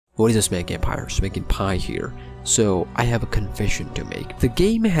What is a SmackNPie? SmackNPie here. So I have a confession to make. The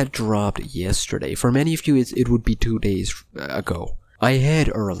game had dropped yesterday. For many of you, it would be 2 days ago. I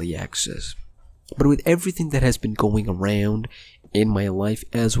had early access. But with everything that has been going around in my life,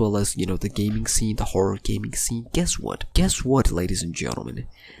 as well as, you know, the gaming scene, the horror gaming scene, guess what? Guess what, ladies and gentlemen?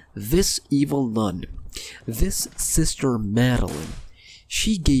 This evil nun, this Sister Madeline,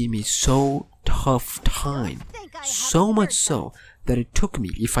 she gave me so tough time. So much so that it took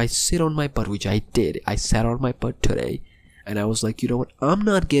me, if I sit on my butt, which I did, I sat on my butt today, and I was like, you know what, I'm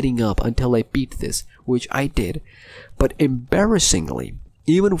not getting up until I beat this, which I did. But embarrassingly,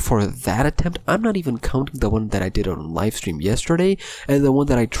 even for that attempt, I'm not even counting the one that I did on live stream yesterday and the one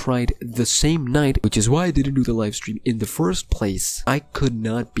that I tried the same night, which is why I didn't do the live stream in the first place. I could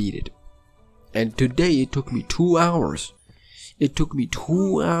not beat it. And today it took me 2 hours. It took me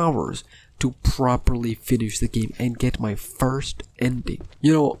 2 hours to properly finish the game and get my first ending.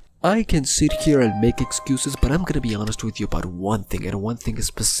 You know, I can sit here and make excuses, but I'm gonna be honest with you about one thing, and one thing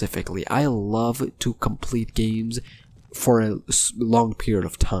specifically. I love to complete games for a long period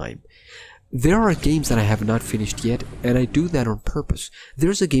of time. There are games that I have not finished yet, and I do that on purpose.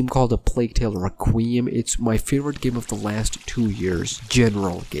 There's a game called A Plague Tale Requiem. It's my favorite game of the last 2 years,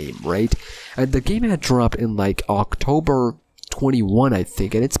 general game, right? And the game had dropped in like October 21, I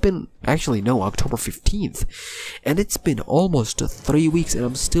think, and it's been, actually no, October 15th, and it's been almost 3 weeks, and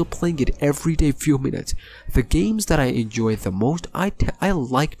I'm still playing it every day, few minutes. The games that I enjoy the most, I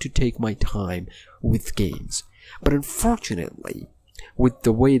like to take my time with games. But unfortunately, with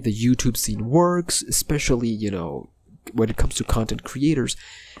the way the YouTube scene works, especially, you know, when it comes to content creators,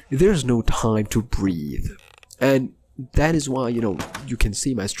 there's no time to breathe. And that is why, you know, you can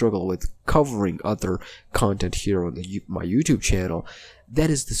see my struggle with covering other content here on my YouTube channel.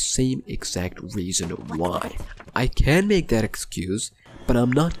 That is the same exact reason why. I can make that excuse, but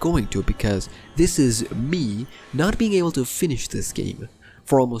I'm not going to, because this is me not being able to finish this game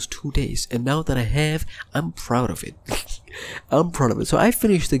for almost 2 days, and now that I have, I'm proud of it. I'm proud of it. So I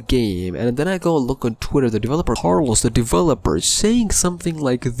finished the game, and then I go look on Twitter, the developer Carlos, the developer, saying something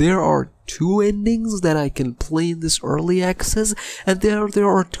like there are 2 endings that I can play in this early access, and there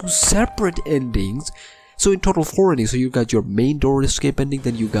are 2 separate endings. So in total 4 endings. So you got your main door escape ending,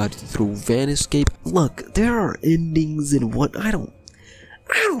 then you got through van escape. Look, there are endings in what I don't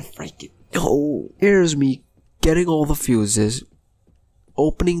freaking know. Here's me getting all the fuses,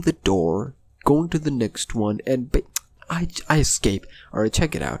 opening the door, going to the next one, and I escape. Alright,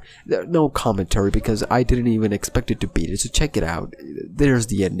 check it out. No commentary, because I didn't even expect it to beat it, so check it out. There's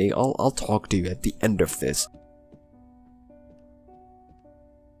the ending. I'll talk to you at the end of this.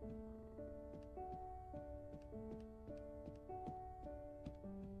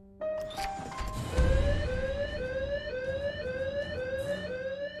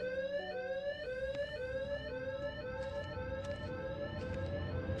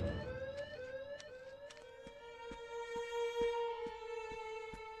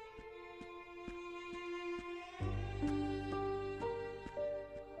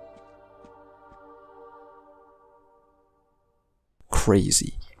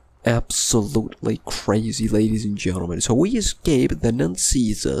 Crazy. Absolutely crazy, ladies and gentlemen. So we escape, the nun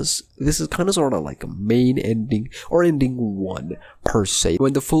sees us. This is kind of sort of like a main ending, or ending 1 per se.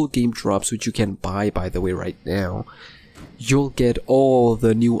 When the full game drops, which you can buy, by the way, right now, you'll get all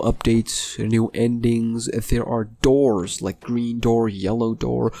the new updates, new endings. If there are doors, like green door, yellow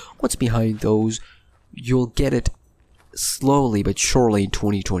door, what's behind those? You'll get it slowly but surely in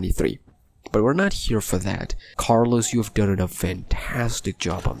 2023. But we're not here for that. Carlos, you've done a fantastic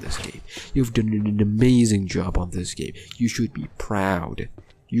job on this game. You've done an amazing job on this game. You should be proud.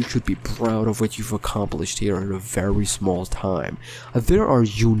 You should be proud of what you've accomplished here in a very small time. There are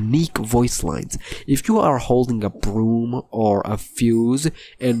unique voice lines. If you are holding a broom or a fuse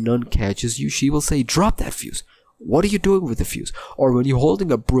and none catches you, she will say, "Drop that fuse. What are you doing with the fuse?" Or when you're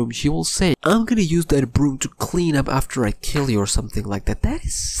holding a broom, she will say, "I'm gonna use that broom to clean up after I kill you," or something like that. That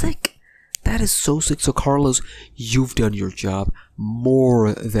is sick. That is so sick. So Carlos, you've done your job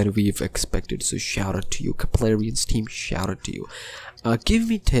more than we've expected. So shout out to you. Kaplarian's team, shout out to you. Give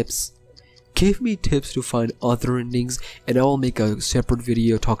me tips. Give me tips to find other endings, and I will make a separate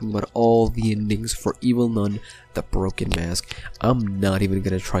video talking about all the endings for Evil Nun, the Broken Mask. I'm not even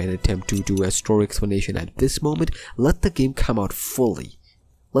gonna try and attempt to do a story explanation at this moment. Let the game come out fully.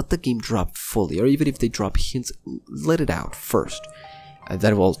 Let the game drop fully, or even if they drop hints, let it out first. And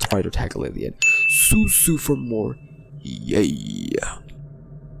then we'll try to tackle it at the end. Sue for more. Yeah.